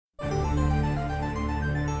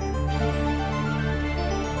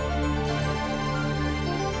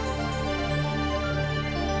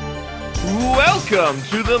Welcome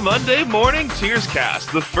to the Monday Morning Tears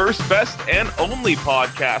Cast, the first, best, and only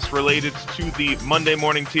podcast related to the Monday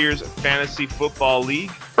Morning Tears Fantasy Football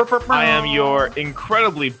League. I am your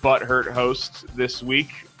incredibly butthurt host this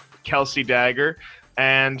week, Kelsey Dagger,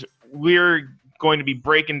 and we're going to be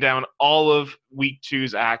breaking down all of Week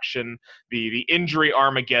 2's action, the injury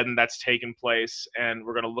Armageddon that's taken place, and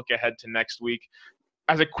we're going to look ahead to next week.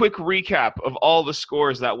 As a quick recap of all the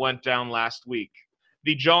scores that went down last week,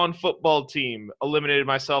 the John football team eliminated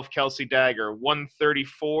myself, Kelsey Dagger,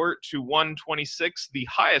 134 to 126, the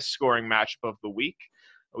highest scoring matchup of the week.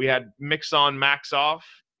 We had Mix On, Max Off,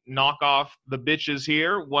 knock off the bitches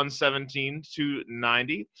here, 117 to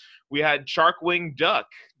 90. We had Sharkwing Duck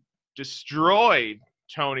destroy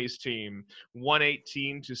Tony's team,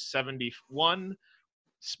 118 to 71.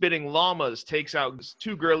 Spitting Llamas takes out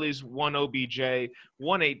two girlies, one OBJ,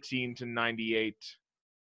 118 to 98.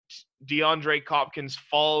 DeAndre Hopkins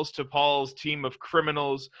falls to Paul's team of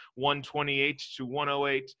criminals, 128 to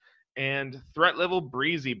 108. And Threat Level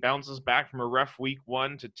Breezy bounces back from a rough week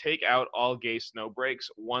 1 to take out All Gay Snow Breaks,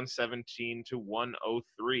 117 to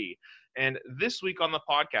 103. And this week on the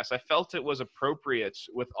podcast, I felt it was appropriate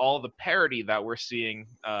with all the parity that we're seeing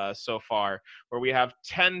so far, where we have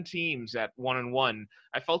 10 teams at 1-1.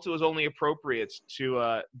 I felt it was only appropriate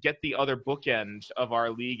to get the other bookend of our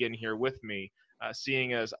league in here with me.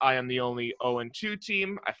 Seeing as I am the only 0-2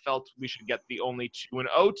 team, I felt we should get the only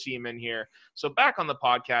 2-0 team in here. So back on the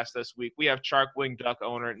podcast this week, we have Sharkwing Duck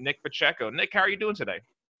owner Nick Pacheco. Nick, how are you doing today?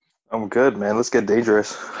 I'm good, man. Let's get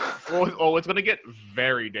dangerous. Oh, it's going to get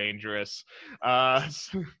very dangerous.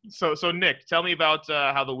 So Nick, tell me about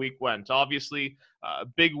how the week went. Obviously,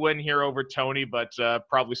 big win here over Tony, but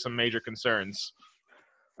probably some major concerns.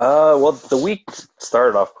 Well, the week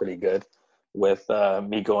started off pretty good with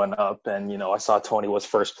me going up, and I saw Tony was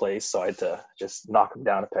first place, so I had to just knock him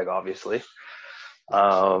down a peg, obviously.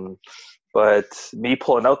 But me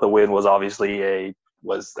pulling out the win was obviously a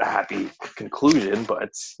happy conclusion,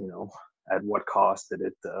 but at what cost did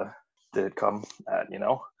it come at?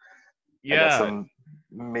 Yeah, I got some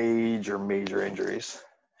major injuries.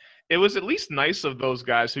 It was at least nice of those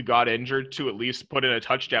guys who got injured to at least put in a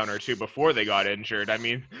touchdown or two before they got injured. I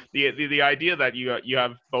mean, the idea that you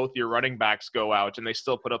have both your running backs go out and they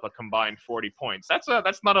still put up a combined 40 points. That's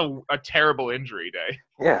not a terrible injury day.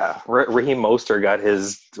 Yeah, Raheem Mostert got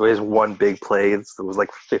his one big play. It was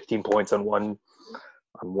like 15 points on one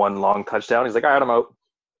long touchdown. He's like, all right, I'm out.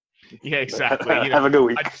 Yeah, exactly. Have a good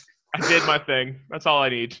week. I did my thing. That's all I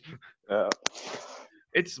need.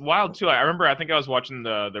 It's wild, too. I think I was watching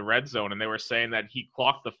the Red Zone, and they were saying that he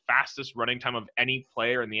clocked the fastest running time of any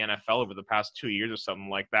player in the NFL over the past 2 years or something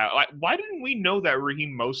like that. Like, why didn't we know that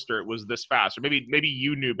Raheem Mostert was this fast? Or maybe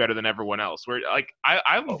you knew better than everyone else.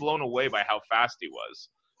 I'm blown away by how fast he was.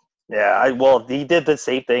 Yeah, he did the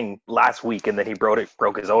same thing last week, and then he broke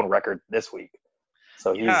his own record this week.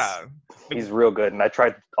 So he's real good, and I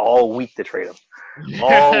tried all week to trade him.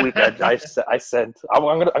 All week, I sent. I'm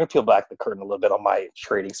gonna peel back the curtain a little bit on my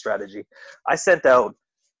trading strategy. I sent out,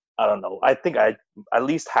 I don't know. I think at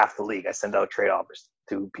least half the league. I sent out trade offers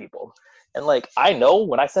to people, and I know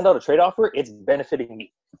when I send out a trade offer, it's benefiting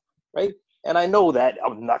me, right? And I know that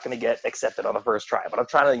I'm not gonna get accepted on the first try, but I'm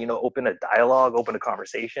trying to open a dialogue, open a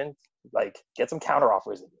conversation, get some counter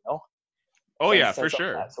offers in. Oh yeah, for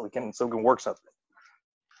sure. So we can work something.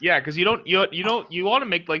 Yeah, because you want to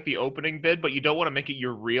make the opening bid, but you don't want to make it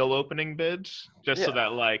your real opening bid, so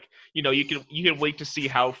that you can wait to see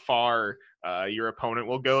how far your opponent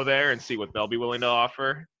will go there and see what they'll be willing to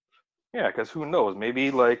offer. Yeah, because who knows? Maybe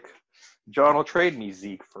John will trade me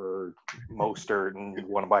Zeke for Mostert and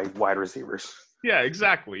one of my wide receivers. Yeah,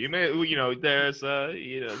 exactly. You may there's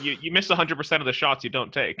you miss 100% of the shots you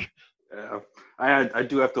don't take. Yeah. I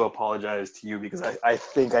do have to apologize to you because I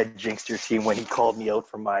think I jinxed your team when he called me out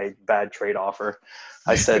for my bad trade offer.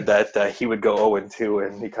 I said that he would go 0-2,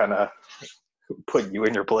 and he kind of put you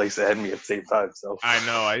in your place and me at the same time. So I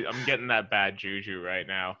know I'm getting that bad juju right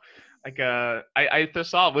now. I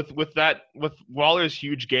saw with Waller's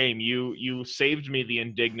huge game, you saved me the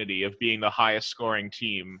indignity of being the highest scoring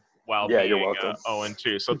team while being you're welcome.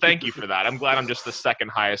 0-2. So thank you for that. I'm glad I'm just the second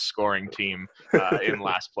highest scoring team in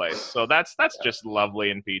last place. So that's just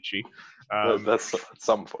lovely and peachy. That's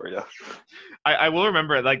something for you. I will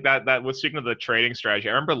remember that was speaking of the trading strategy.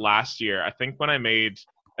 I remember last year, I think when I made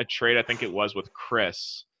a trade, I think it was with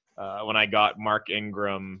Chris, when I got Mark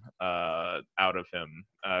Ingram out of him,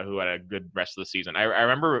 who had a good rest of the season. I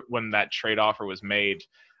remember when that trade offer was made,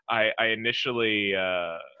 I initially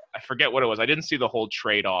I forget what it was. I didn't see the whole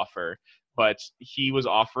trade offer, but he was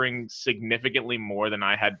offering significantly more than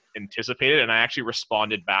I had anticipated, and I actually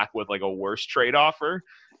responded back with like a worse trade offer.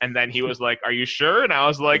 And then he was like, "Are you sure?" And I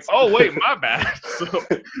was like, "Oh wait, my bad." So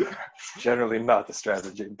it's generally not the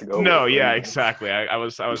strategy to go. No, yeah, exactly. I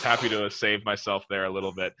was happy to save myself there a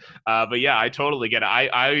little bit, but yeah, I totally get it.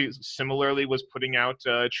 I similarly was putting out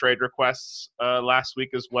trade requests last week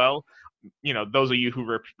as well. You know, those of you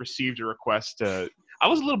who received a request, I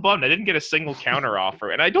was a little bummed. I didn't get a single counter offer,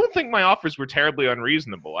 and I don't think my offers were terribly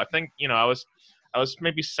unreasonable. I think I was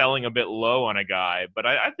maybe selling a bit low on a guy, but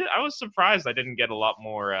I was surprised I didn't get a lot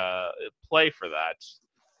more play for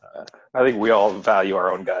that. I think we all value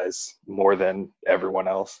our own guys more than everyone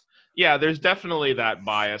else. Yeah, there's definitely that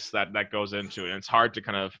bias that goes into it. And it's hard to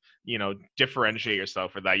kind of, differentiate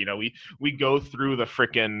yourself for that. We go through the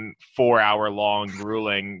freaking 4-hour long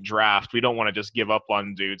grueling draft. We don't want to just give up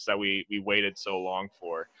on dudes that we waited so long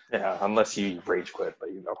for. Yeah, unless you rage quit, but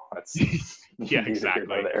that's yeah,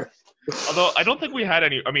 exactly. There. Although I don't think we had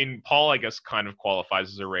any. I mean, Paul, I guess, kind of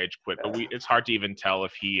qualifies as a rage quit, but it's hard to even tell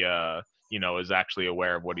if he, is actually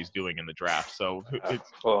aware of what he's doing in the draft. So,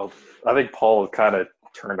 well, I think Paul kind of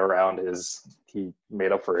turned around he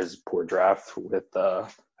made up for his poor draft with a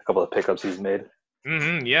couple of pickups he's made.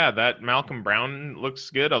 Mm-hmm, yeah, that Malcolm Brown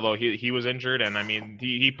looks good, although he was injured, and I mean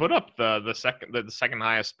he put up the second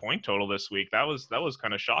highest point total this week. That was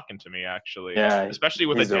kind of shocking to me, actually. Yeah, especially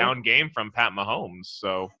with a down game from Pat Mahomes.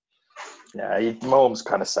 So yeah, Mahomes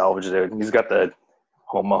kind of salvaged it. He's got the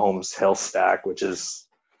Mahomes Hill stack, which is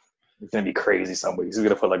going to be crazy. Some weeks he's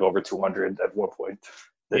going to put like over 200 at one point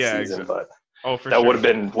this season, exactly. But that would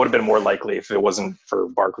have been more likely if it wasn't for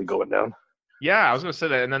Barkley going down. Yeah, I was going to say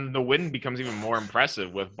that, and then the win becomes even more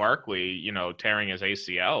impressive with Barkley, tearing his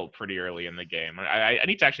ACL pretty early in the game. I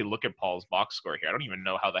need to actually look at Paul's box score here. I don't even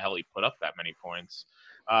know how the hell he put up that many points.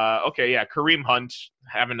 Okay, yeah, Kareem Hunt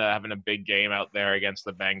having a big game out there against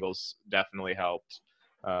the Bengals definitely helped.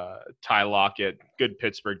 Ty Lockett, good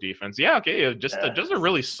Pittsburgh defense. Yeah, okay, just a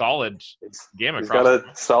really solid game across. He's got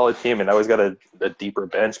a solid team, and now he's got a deeper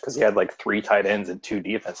bench because he had like 3 tight ends and 2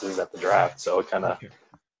 defenses at the draft, so it kind of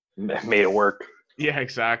made it work. Yeah,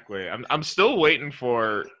 exactly. I'm still waiting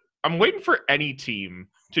for any team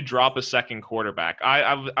to drop a second quarterback.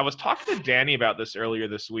 I was talking to Danny about this earlier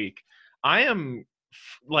this week. I am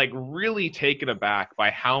like really taken aback by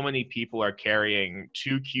how many people are carrying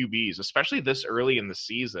 2 QBs, especially this early in the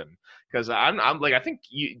season. Because I'm like, I think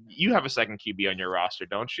you have a second QB on your roster,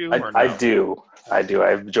 don't you? No? I do. I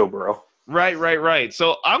have Joe Burrow. Right.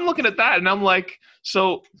 So I'm looking at that and I'm like,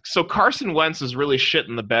 so Carson Wentz is really shit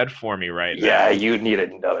in the bed for me right now. Yeah, you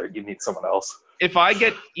need someone else. If I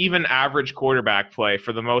get even average quarterback play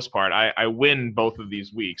for the most part, I win both of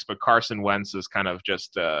these weeks, but Carson Wentz has kind of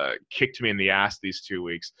just kicked me in the ass these 2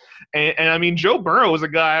 weeks. And I mean, Joe Burrow is a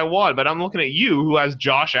guy I want, but I'm looking at you who has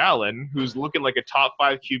Josh Allen, who's looking like a top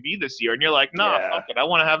 5 QB this year, and you're like, fuck it, I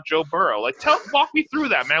want to have Joe Burrow. Like, walk me through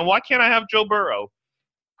that, man. Why can't I have Joe Burrow?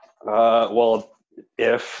 Well,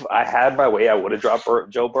 if I had my way, I would have dropped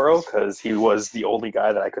Joe Burrow because he was the only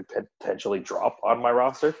guy that I could potentially drop on my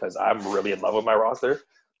roster because I'm really in love with my roster.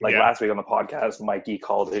 Like last week on the podcast, Mikey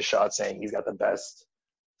called his shot saying he's got the best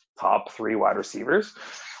top 3 wide receivers,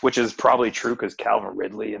 which is probably true because Calvin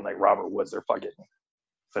Ridley and like Robert Woods are fucking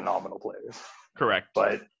phenomenal players. Correct.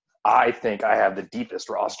 But I think I have the deepest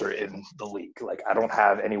roster in the league. Like I don't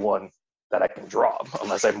have anyone that I can drop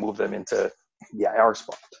unless I move them into the IR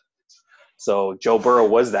spot. So Joe Burrow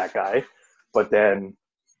was that guy, but then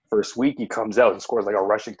first week he comes out and scores like a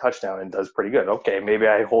rushing touchdown and does pretty good. Okay, maybe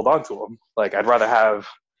I hold on to him. Like I'd rather have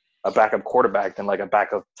a backup quarterback than like a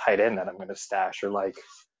backup tight end that I'm going to stash or like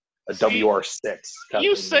a WR6.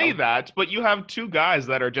 You say that, but you have 2 guys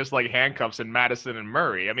that are just like handcuffs in Madison and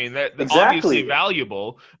Murray. I mean, they're exactly. Obviously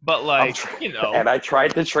valuable, but like, And I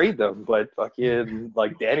tried to trade them, but fucking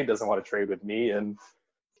like Danny doesn't want to trade with me, and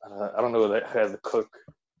I don't know who has a Cook.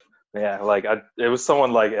 Yeah, like it was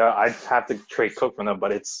someone like I'd have to trade Cook from them,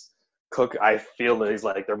 but it's Cook. I feel that he's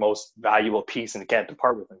like their most valuable piece and can't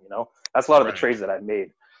depart with him. That's a lot of the trades that I've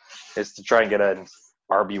made is to try and get an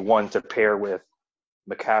RB1 to pair with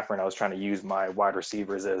McCaffrey. And I was trying to use my wide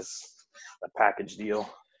receivers as a package deal.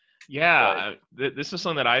 Yeah, this is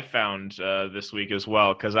something that I found this week as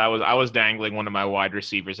well because I was dangling one of my wide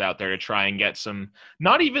receivers out there to try and get some,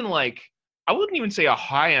 not even like. I wouldn't even say a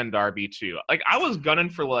high-end RB2. Like I was gunning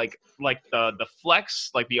for like the flex,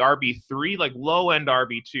 like the RB3, like low-end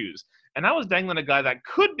RB2s. And I was dangling a guy that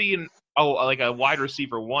could be like a wide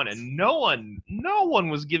receiver 1, and no one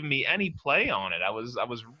was giving me any play on it. I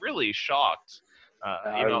was really shocked.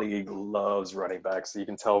 Our league loves running backs, so you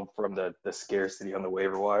can tell from the scarcity on the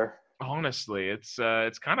waiver wire. Honestly, it's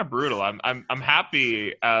kind of brutal. I'm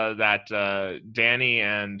happy that Danny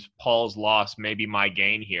and Paul's loss may be my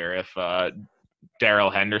gain here. If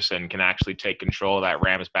Darrell Henderson can actually take control of that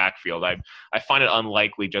Rams backfield, I find it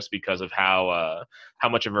unlikely just because of how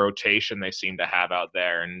much of a rotation they seem to have out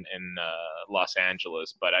there in Los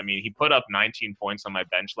Angeles. But I mean, he put up 19 points on my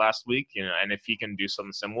bench last week, and if he can do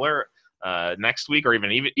something similar next week, or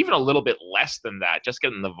even a little bit less than that, just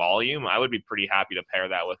getting the volume, I would be pretty happy to pair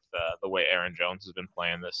that with the way Aaron Jones has been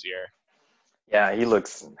playing this year. Yeah,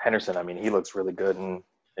 Henderson, I mean, he looks really good, and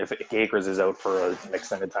if Akers is out for an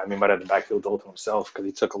extended time, he might have the backfield all to himself because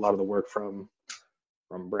he took a lot of the work from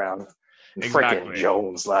Brown. Exactly. Freaking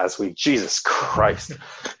Jones last week, Jesus Christ.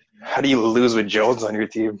 How do you lose with Jones on your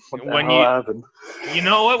team? What the hell happened? You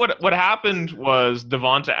know what happened was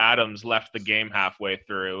Devonta Adams left the game halfway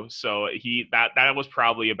through, so that was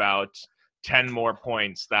probably about 10 more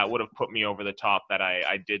points that would have put me over the top that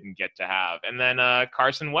I didn't get to have. And then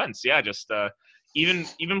Carson Wentz, just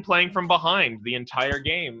even playing from behind the entire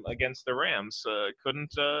game against the Rams,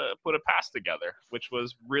 couldn't put a pass together, which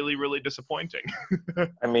was really, really disappointing.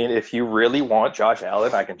 I mean, if you really want Josh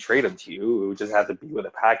Allen, I can trade him to you. It would just have to be with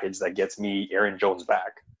a package that gets me Aaron Jones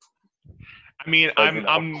back. I mean,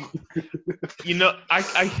 I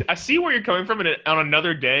see where you're coming from. And on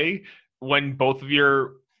another day, when both of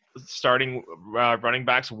your starting running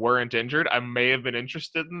backs weren't injured, I may have been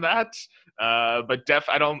interested in that. But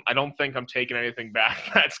I don't think I'm taking anything back.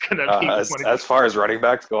 That's gonna be as far as running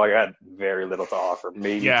backs go, I got very little to offer.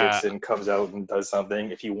 Maybe Dixon comes out and does something.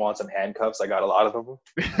 If you want some handcuffs, I got a lot of them.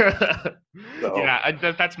 So. Yeah,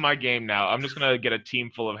 that's my game now. I'm just gonna get a team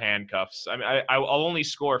full of handcuffs. I mean, I'll only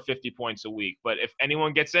score 50 points a week, but if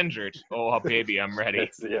anyone gets injured, oh baby, I'm ready.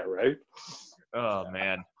 Yeah, right. Oh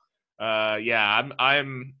man,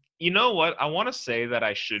 I'm. You know what? I want to say that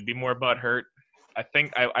I should be more butthurt. I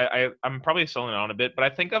think I'm probably selling it on a bit, but I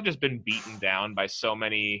think I've just been beaten down by so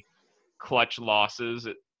many clutch losses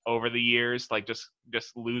over the years, like just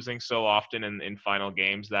losing so often in final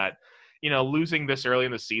games that, losing this early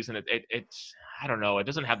in the season, it's I don't know, it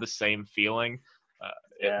doesn't have the same feeling.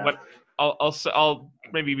 But I'll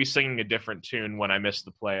maybe be singing a different tune when I miss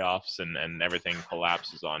the playoffs and everything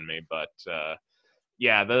collapses on me, but.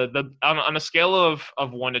 Yeah, on a scale of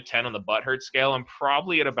 1 to 10 on the butthurt scale, I'm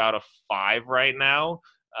probably at about a 5 right now.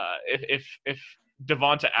 If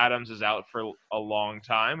Devonta Adams is out for a long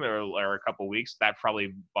time or a couple weeks, that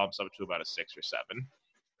probably bumps up to about a 6 or 7.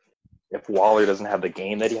 If Waller doesn't have the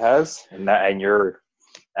game that he has, and you're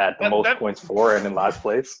at the most points for and in last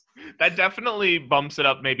place, that definitely bumps it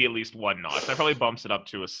up maybe at least one notch. That probably bumps it up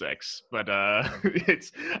to a 6. But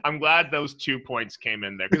I'm glad those 2 points came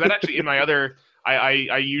in there because that actually in my other.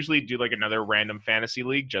 I usually do like another random fantasy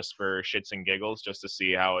league just for shits and giggles, just to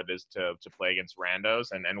see how it is to play against randos.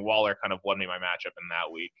 And Waller kind of won me my matchup in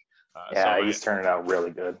that week. He's turning out really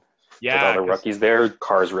good. Yeah, with all the rookies there,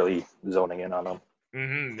 Carr's really zoning in on him.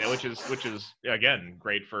 Mm-hmm. Which is again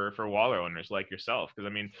great for Waller owners like yourself, because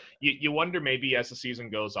I mean you wonder maybe as the season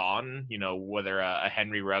goes on, whether a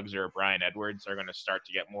Henry Ruggs or a Bryan Edwards are going to start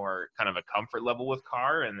to get more kind of a comfort level with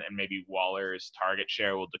Carr, and maybe Waller's target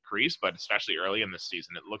share will decrease, but especially early in the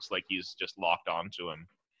season, it looks like he's just locked onto him.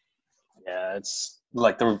 Yeah, it's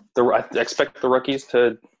like I expect the rookies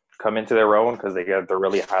to come into their own because they're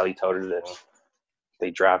really highly touted and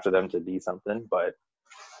they drafted them to be something, but.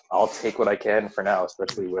 I'll take what I can for now,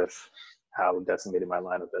 especially with how decimated my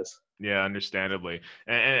lineup is. Yeah, understandably.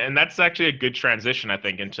 And that's actually a good transition, I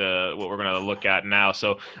think, into what we're going to look at now.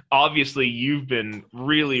 So obviously you've been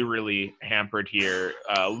really, really hampered here,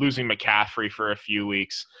 losing McCaffrey for a few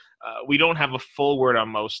weeks. We don't have a full word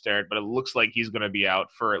on Mostert, but it looks like he's going to be out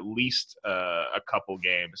for at least a couple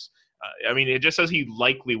games. I mean, it just says he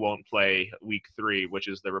likely won't play week 3, which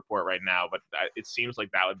is the report right now, but it seems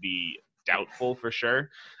like that would be doubtful for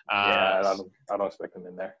sure. I don't expect him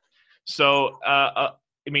in there. So, I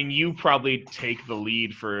mean, you probably take the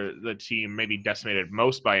lead for the team maybe decimated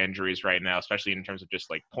most by injuries right now, especially in terms of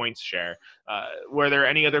just like points share. Were there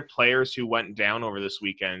any other players who went down over this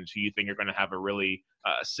weekend who you think are going to have a really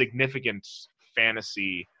significant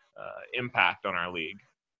fantasy impact on our league?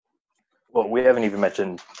 Well, we haven't even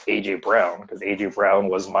mentioned A.J. Brown, because A.J. Brown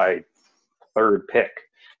was my 3rd pick,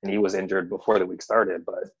 and he was injured before the week started,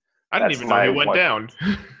 but I didn't even know he went down.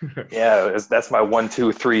 Yeah, that's my 1,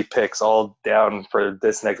 2, 3 picks all down for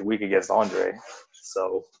this next week against Andre.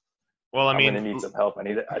 So, well, I mean, I'm gonna need some help.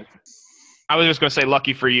 I was just gonna say,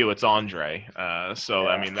 lucky for you, it's Andre. I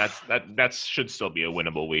mean, that should still be a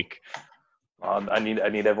winnable week. I need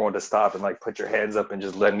everyone to stop and like put your hands up and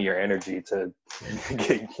just lend me your energy to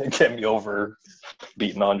get me over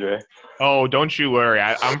beating Andre. Oh, don't you worry.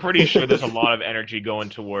 I'm pretty sure there's a lot of energy going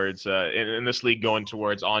towards in this league going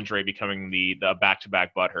towards Andre becoming the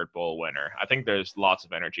back-to-back Butthurt Bowl winner. I think there's lots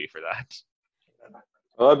of energy for that.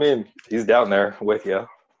 Well, I mean, he's down there with you.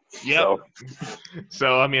 Yeah.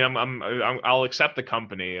 So I mean, I'll accept the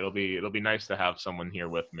company. It'll be nice to have someone here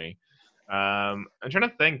with me. I'm trying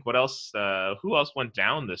to think what else. Who else went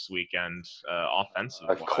down this weekend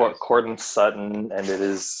offensively? Courtland Sutton ended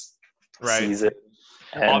his season,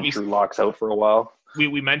 and obviously, Drew Lock's out for a while.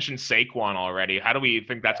 We mentioned Saquon already. How do we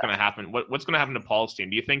think that's going to happen? What's going to happen to Paul's team?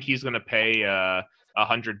 Do you think he's going to pay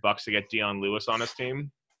 $100 to get Dion Lewis on his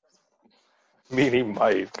team? I mean, he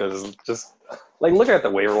might, because just like looking at the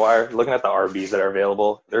waiver wire, looking at the RBs that are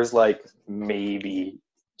available, there's like maybe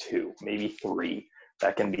 2, maybe 3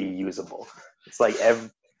 that can be usable. It's like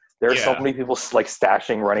there are so many people like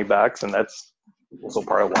stashing running backs, and that's also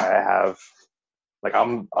part of why I have like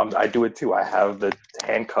I do it too. I have the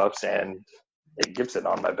handcuffs and Gibson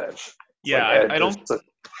on my bench. I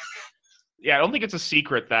don't think it's a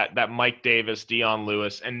secret that Mike Davis, Dion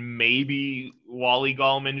Lewis, and maybe Wally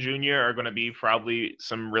Gallman Jr. are going to be probably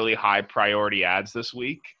some really high priority ads this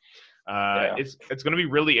week. It's going to be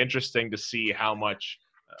really interesting to see how much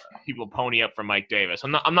people pony up for Mike Davis.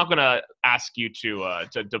 I'm not going to ask you to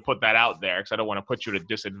put that out there because I don't want to put you at a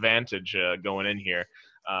disadvantage going in here.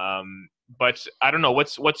 But I don't know.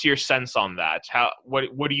 What's your sense on that?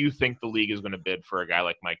 What do you think the league is going to bid for a guy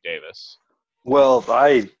like Mike Davis? Well,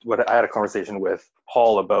 I had a conversation with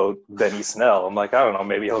Paul about Benny Snell. I'm like, I don't know,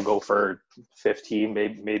 maybe he'll go for 15,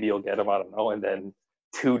 maybe he'll get him, I don't know. And then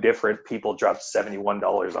 2 different people dropped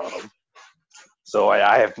 $71 on him. So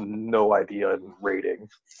I have no idea in rating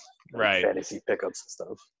fantasy pickups and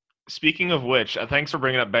stuff. Speaking of which, thanks for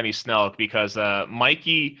bringing up Benny Snell because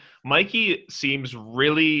Mikey seems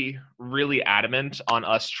really, really adamant on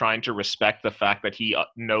us trying to respect the fact that he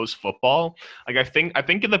knows football. Like I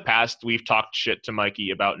think in the past we've talked shit to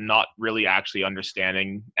Mikey about not really actually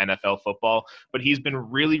understanding NFL football, but he's been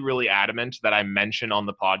really, really adamant that I mention on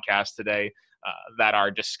the podcast today that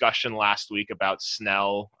our discussion last week about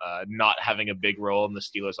Snell not having a big role in the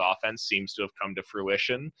Steelers' offense seems to have come to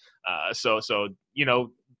fruition. So you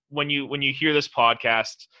know. When you hear this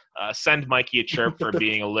podcast, send Mikey a chirp for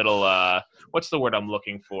being a little what's the word I'm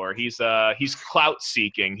looking for? He's clout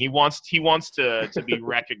seeking. He wants to be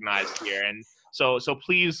recognized here, and so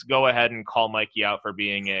please go ahead and call Mikey out for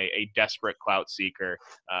being a desperate clout seeker.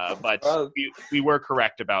 But we were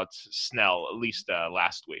correct about Snell at least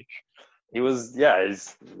last week. He's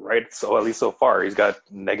right. So at least so far, he's got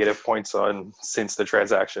negative points on since the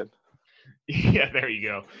transaction. Yeah, there you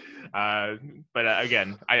go. But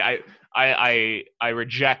again, I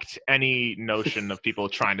reject any notion of people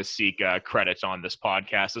trying to seek credit on this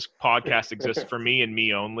podcast. This podcast exists for me and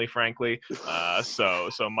me only, frankly. So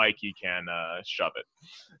Mikey can shove it.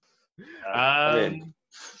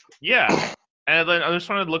 Yeah. And then I just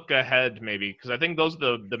want to look ahead maybe because I think those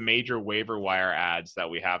are the major waiver wire ads that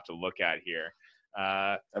we have to look at here.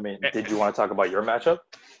 Did you want to talk about your matchup?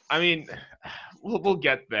 I mean, we'll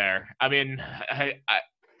get there. I mean,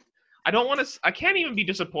 I don't want to. I can't even be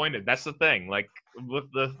disappointed. That's the thing. Like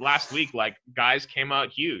with the last week, like guys came out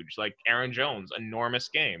huge. Like Aaron Jones, enormous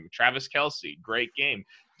game. Travis Kelce, great game.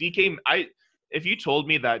 If you told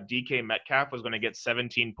me that DK Metcalf was going to get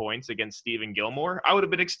 17 points against Stephen Gilmore, I would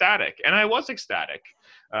have been ecstatic, and I was ecstatic.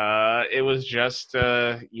 It was just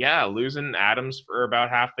losing Adams for about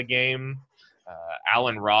half the game.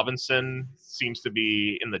 Allen Robinson seems to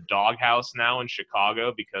be in the doghouse now in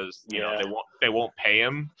Chicago because they won't pay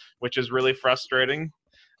him, which is really frustrating.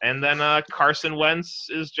 And then Carson Wentz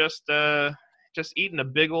is just eating a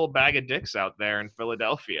big old bag of dicks out there in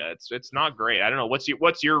Philadelphia. It's not great. I don't know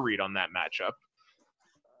what's your read on that matchup.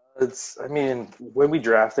 When we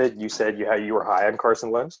drafted, you said you were high on Carson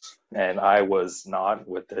Wentz, and I was not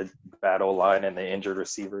with the bad O-line and the injured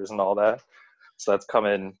receivers and all that. So that's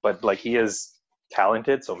coming, but like he is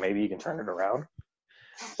talented, so maybe he can turn it around.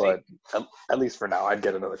 But at least for now, I'd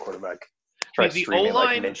get another quarterback. Try streaming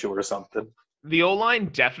like Minshew or something. The O-line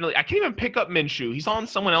definitely. I can't even pick up Minshew. He's on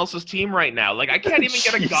someone else's team right now. Like I can't even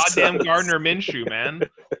get a goddamn Gardner Minshew, man.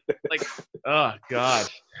 Like, oh god.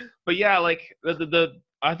 But yeah, like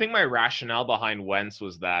I think my rationale behind Wentz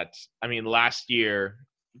was that last year.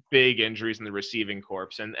 Big injuries in the receiving corps,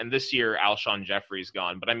 and this year Alshon Jeffrey's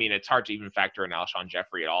gone. But it's hard to even factor in Alshon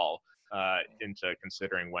Jeffrey at all into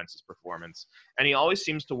considering Wentz's performance. And he always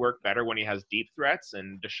seems to work better when he has deep threats,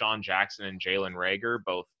 and Deshaun Jackson and Jalen Reagor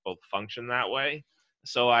both function that way.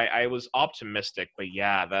 So I was optimistic, but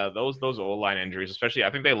yeah, those O-line injuries, especially, I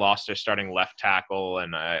think they lost their starting left tackle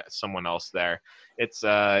and someone else there. It's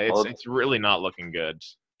really not looking good.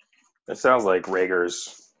 It sounds like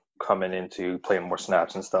Rager's coming into playing more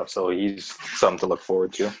snaps and stuff, so he's something to look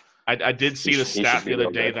forward to. I did see the stat the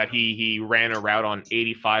other day that he ran a route on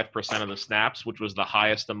 85% of the snaps, which was the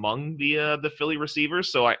highest among the Philly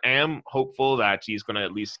receivers. So I am hopeful that he's going to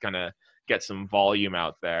at least kind of get some volume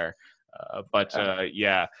out there.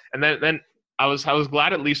 Yeah. And then I was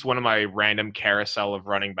glad at least one of my random carousel of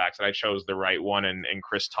running backs that I chose the right one in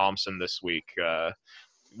Chris Thompson this week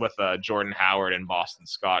with Jordan Howard and Boston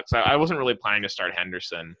Scott. So I wasn't really planning to start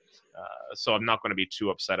Henderson, so I'm not going to be too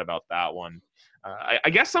upset about that one. I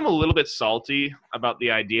guess I'm a little bit salty about the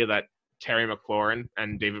idea that Terry McLaurin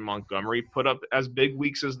and David Montgomery put up as big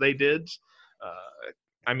weeks as they did.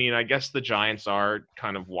 I mean, I guess the Giants are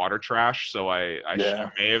kind of water trash, so I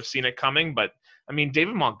may have seen it coming. But, I mean,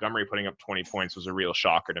 David Montgomery putting up 20 points was a real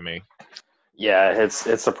shocker to me. Yeah,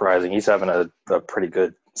 it's surprising. He's having a pretty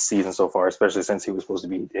good season so far, especially since he was supposed to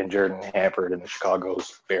be injured and hampered, and the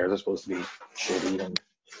Chicago's Bears are supposed to be shitty and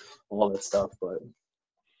all that stuff. But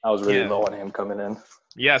I was really low on him coming in.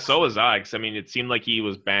 Yeah, so was I. 'Cause, I mean, it seemed like he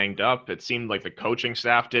was banged up. It seemed like the coaching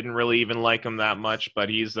staff didn't really even like him that much. But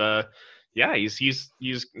he's got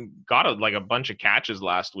a bunch of catches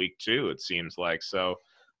last week too. It seems like so.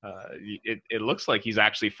 It looks like he's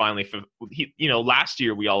actually finally. Last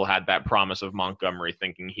year we all had that promise of Montgomery,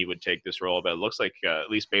 thinking he would take this role, but it looks like at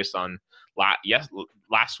least based on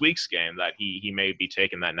last week's game that he may be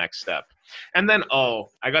taking that next step. And then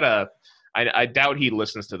I doubt he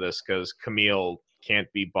listens to this because Camille can't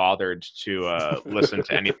be bothered to listen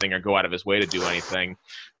to anything or go out of his way to do anything.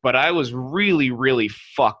 But I was really, really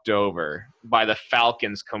fucked over by the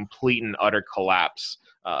Falcons' complete and utter collapse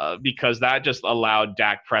because that just allowed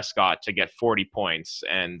Dak Prescott to get 40 points.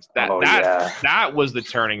 And that was the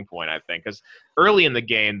turning point, I think, because early in the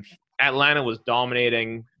game, Atlanta was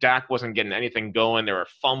dominating. Dak wasn't getting anything going. There were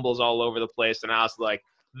fumbles all over the place. And I was like,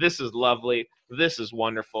 this is lovely. This is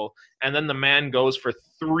wonderful. And then the man goes for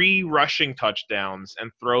 3 rushing touchdowns and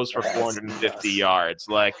throws for 450 yards.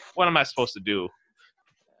 Like, what am I supposed to do?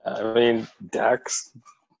 I mean,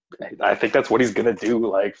 I think that's what he's going to do,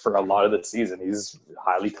 like, for a lot of the season. He's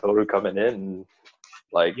highly touted coming in.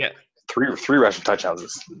 Like, three rushing touchdowns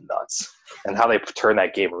is nuts. And how they turn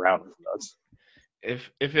that game around is nuts.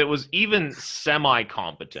 If it was even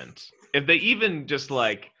semi-competent, if they even just,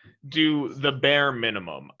 like, do the bare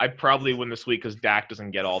minimum, I'd probably win this week because Dak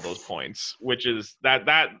doesn't get all those points, which is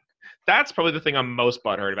that's probably the thing I'm most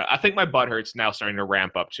butthurt about. I think my butthurt's now starting to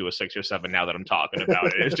ramp up to a 6 or 7 now that I'm talking about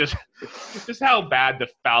it. It's just how bad the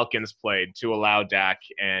Falcons played to allow Dak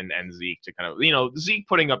and Zeke to kind of, Zeke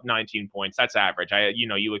putting up 19 points, that's average.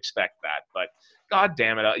 You expect that, but God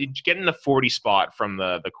damn it, getting the 40 spot from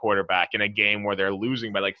the quarterback in a game where they're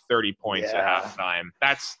losing by like 30 points at halftime,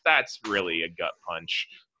 that's really a gut punch.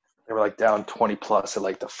 They were like down 20 plus at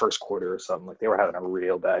like the first quarter or something. Like they were having a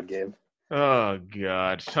real bad game. Oh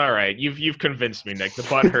God! All right, you've convinced me, Nick. The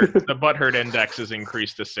butthurt index has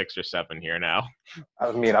increased to 6 or 7 here now.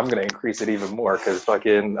 I mean, I'm gonna increase it even more because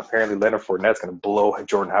fucking apparently Leonard Fournette's gonna blow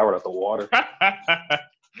Jordan Howard out the water.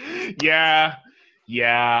 Yeah.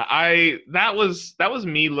 That was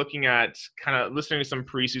me looking at kind of listening to some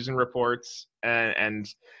preseason reports and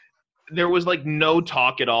there was like no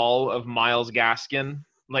talk at all of Myles Gaskin.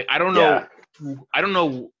 Like I don't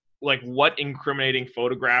know like what incriminating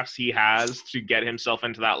photographs he has to get himself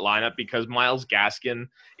into that lineup because Myles Gaskin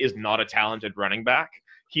is not a talented running back.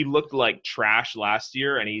 He looked like trash last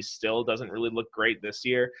year and he still doesn't really look great this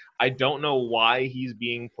year. I don't know why he's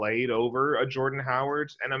being played over a Jordan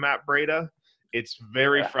Howard and a Matt Breida. It's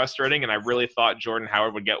very frustrating, and I really thought Jordan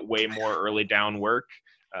Howard would get way more early down work,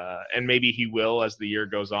 and maybe he will as the year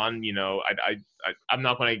goes on. I'm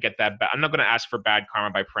not going to get that. I'm not going to ask for bad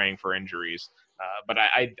karma by praying for injuries, but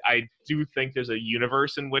I do think there's a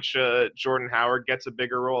universe in which Jordan Howard gets a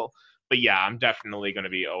bigger role. But yeah, I'm definitely going to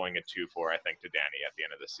be owing a 2-4, I think, to Danny at the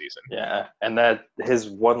end of the season. Yeah, and that his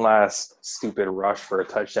one last stupid rush for a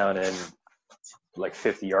touchdown in like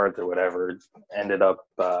 50 yards or whatever ended up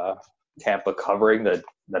Tampa covering the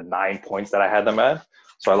 9 points that I had them at.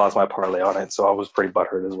 So I lost my parlay on it. So I was pretty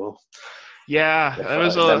butthurt as well. Yeah,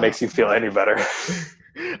 that makes you feel any better.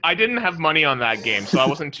 I didn't have money on that game, so I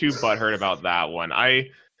wasn't too butthurt about that one.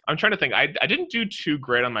 I'm trying to think. I didn't do too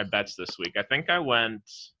great on my bets this week. I think I went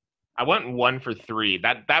 1 for 3.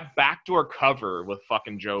 That backdoor cover with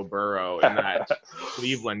fucking Joe Burrow in that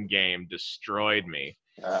Cleveland game destroyed me.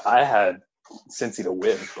 I had Cincy to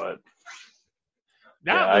win, but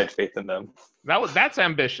I had faith in them. That's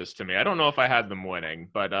ambitious to me. I don't know if I had them winning,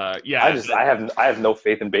 but yeah. I have no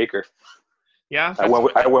faith in Baker. Yeah, I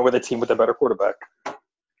went with a team with a better quarterback.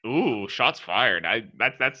 Ooh, shots fired.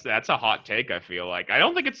 That's a hot take. I feel like I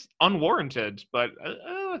don't think it's unwarranted, but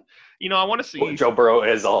I want to see. Well, Joe Burrow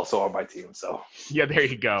is also on my team, so yeah, there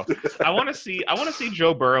you go. I want to see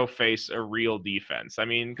Joe Burrow face a real defense. I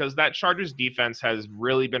mean, because that Chargers defense has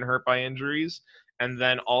really been hurt by injuries, and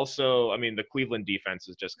then also, I mean, the Cleveland defense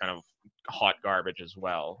is just kind of hot garbage as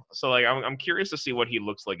well. So like, I'm curious to see what he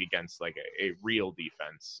looks like against like a real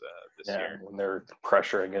defense this year when they're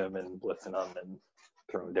pressuring him and blitzing him and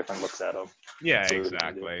throwing different looks at him. Yeah,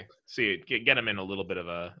 exactly. See, get him in a little bit of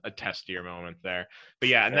a testier moment there. But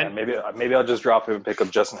yeah, and then maybe I'll just drop him and pick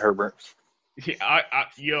up Justin Herbert.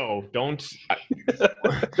 Don't.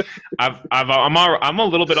 I'm a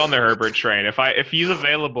little bit on the Herbert train. If he's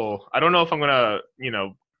available, I don't know if I'm gonna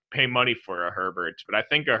pay money for a Herbert, but I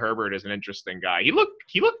think a Herbert is an interesting guy. He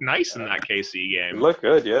looked nice in that KC game. He looked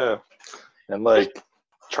good, yeah, and like.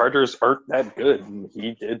 Chargers aren't that good.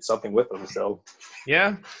 He did something with them, so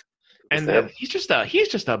yeah. And then he's just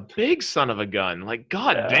a big son of a gun. Like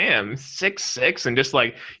damn, 6'6", and just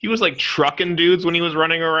like he was like trucking dudes when he was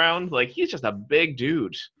running around. Like he's just a big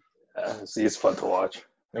dude. He's fun to watch.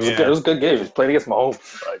 It was a good game. He was playing against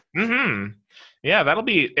Mahomes. Like. Yeah, that'll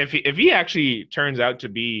be if he actually turns out to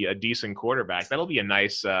be a decent quarterback. That'll be a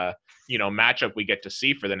nice matchup we get to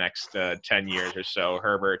see for the next 10 years or so.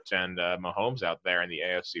 Herbert and Mahomes out there in the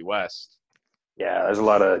AFC West. Yeah, there's a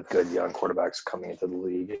lot of good young quarterbacks coming into the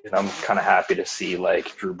league, and I'm kind of happy to see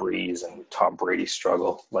like Drew Brees and Tom Brady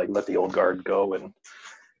struggle. Like let the old guard go and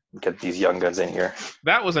get these young guns in here.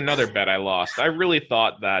 That was another bet I lost. I really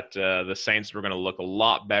thought that the Saints were going to look a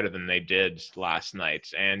lot better than they did last night.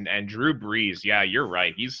 And Drew Brees, yeah, you're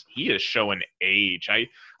right. He is showing age.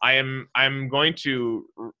 I'm going to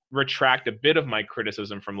retract a bit of my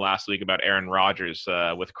criticism from last week about Aaron Rodgers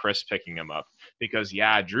with Chris picking him up because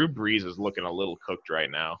Drew Brees is looking a little cooked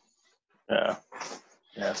right now. Yeah,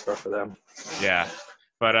 it's rough for them. Yeah,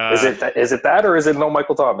 but is it that or is it no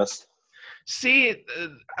Michael Thomas? See,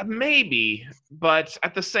 maybe, but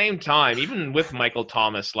at the same time, even with Michael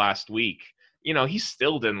Thomas last week, he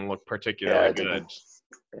still didn't look particularly good.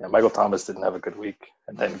 Yeah, Michael Thomas didn't have a good week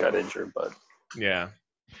and then got injured, but yeah.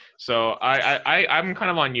 So I'm kind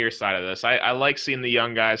of on your side of this. I like seeing the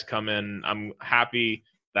young guys come in. I'm happy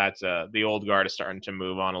that the old guard is starting to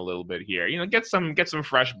move on a little bit here. Get some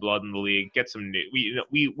fresh blood in the league. Get some new.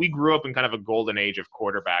 We grew up in kind of a golden age of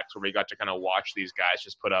quarterbacks where we got to kind of watch these guys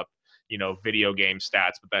just put up video game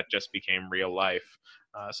stats, but that just became real life.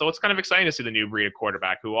 So it's kind of exciting to see the new breed of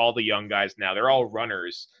quarterback who all the young guys now, they're all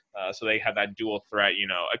runners. So they have that dual threat,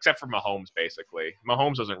 except for Mahomes, basically.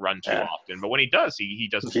 Mahomes doesn't run too often, but when he does, he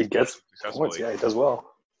does. He gets successfully. Yeah, he does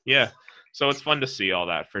well. Yeah. So it's fun to see all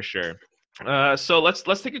that for sure. So let's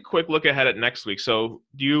take a quick look ahead at next week. So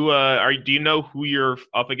do you know who you're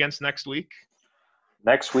up against next week?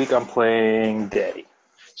 Next week I'm playing Daddy.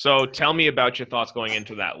 So tell me about your thoughts going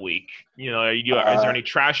into that week. Is there any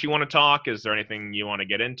trash you want to talk? Is there anything you want to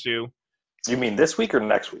get into? You mean this week or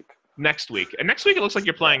next week? Next week. And next week it looks like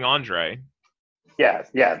you're playing Andre.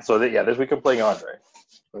 Yeah. So this week I'm playing Andre.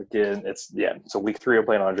 Again, so week 3 I'm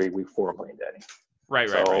playing Andre. Week 4 I'm playing Daddy. Right.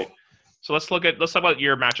 So let's talk about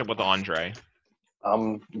your matchup with Andre.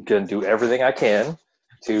 I'm gonna do everything I can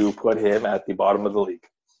to put him at the bottom of the league.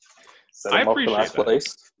 Set him up for last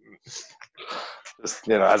place. Just,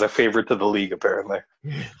 as a favorite to the league, apparently.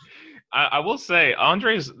 I will say,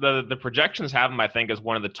 Andre's the projections have him, I think, as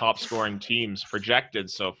one of the top scoring teams projected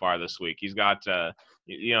so far this week. He's got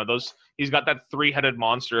he's got that 3-headed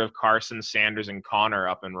monster of Carson, Sanders, and Connor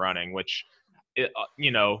up and running, which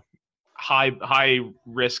high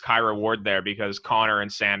risk, high reward there because Connor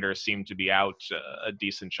and Sanders seem to be out a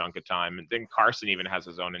decent chunk of time, and then Carson even has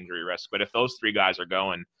his own injury risk. But if those 3 guys are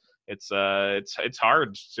going, it's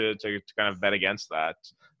hard to kind of bet against that.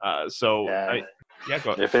 Go ahead.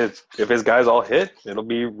 If his guys all hit, it'll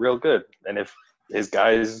be real good. And if his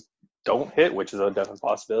guys don't hit, which is a definite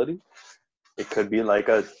possibility, it could be like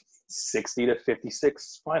a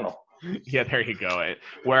 60-56 final. Yeah, there you go.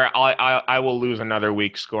 Where I will lose another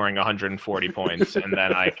week scoring 140 points, and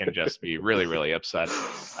then I can just be really, really upset.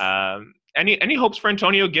 Any hopes for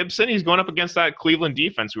Antonio Gibson? He's going up against that Cleveland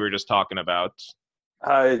defense we were just talking about.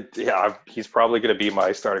 He's probably going to be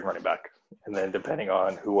my starting running back. And then depending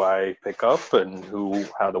on who I pick up and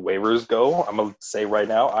how the waivers go, I'm going to say right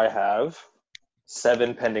now I have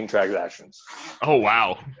 7 pending transactions. Oh,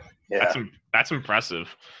 wow. Yeah. That's impressive.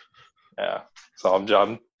 Yeah. So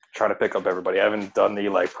I'm trying to pick up everybody. I haven't done the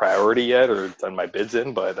like priority yet or done my bids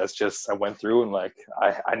in, but that's just I went through and like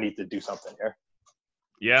I need to do something here.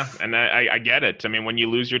 Yeah, and I get it. I mean, when you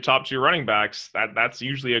lose your top 2 running backs, that's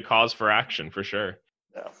usually a cause for action for sure.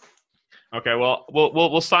 Yeah. Okay, well,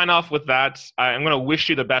 we'll sign off with that. I'm going to wish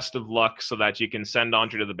you the best of luck so that you can send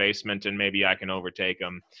Andre to the basement and maybe I can overtake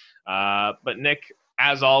him. But Nick,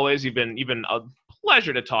 as always, you've been a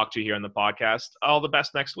pleasure to talk to here on the podcast. All the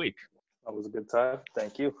best next week. That was a good time.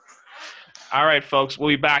 Thank you. All right, folks, we'll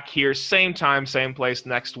be back here same time, same place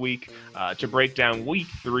next week to break down Week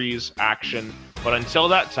 3's action. But until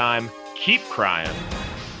that time, keep crying.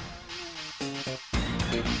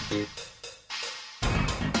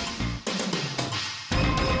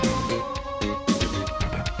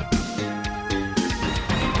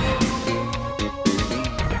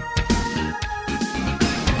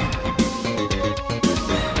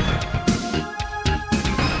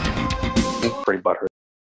 Pretty butthurt.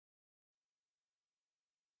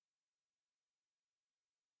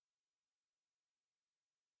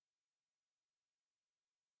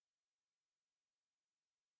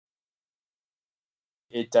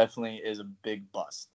 It definitely is a big bust.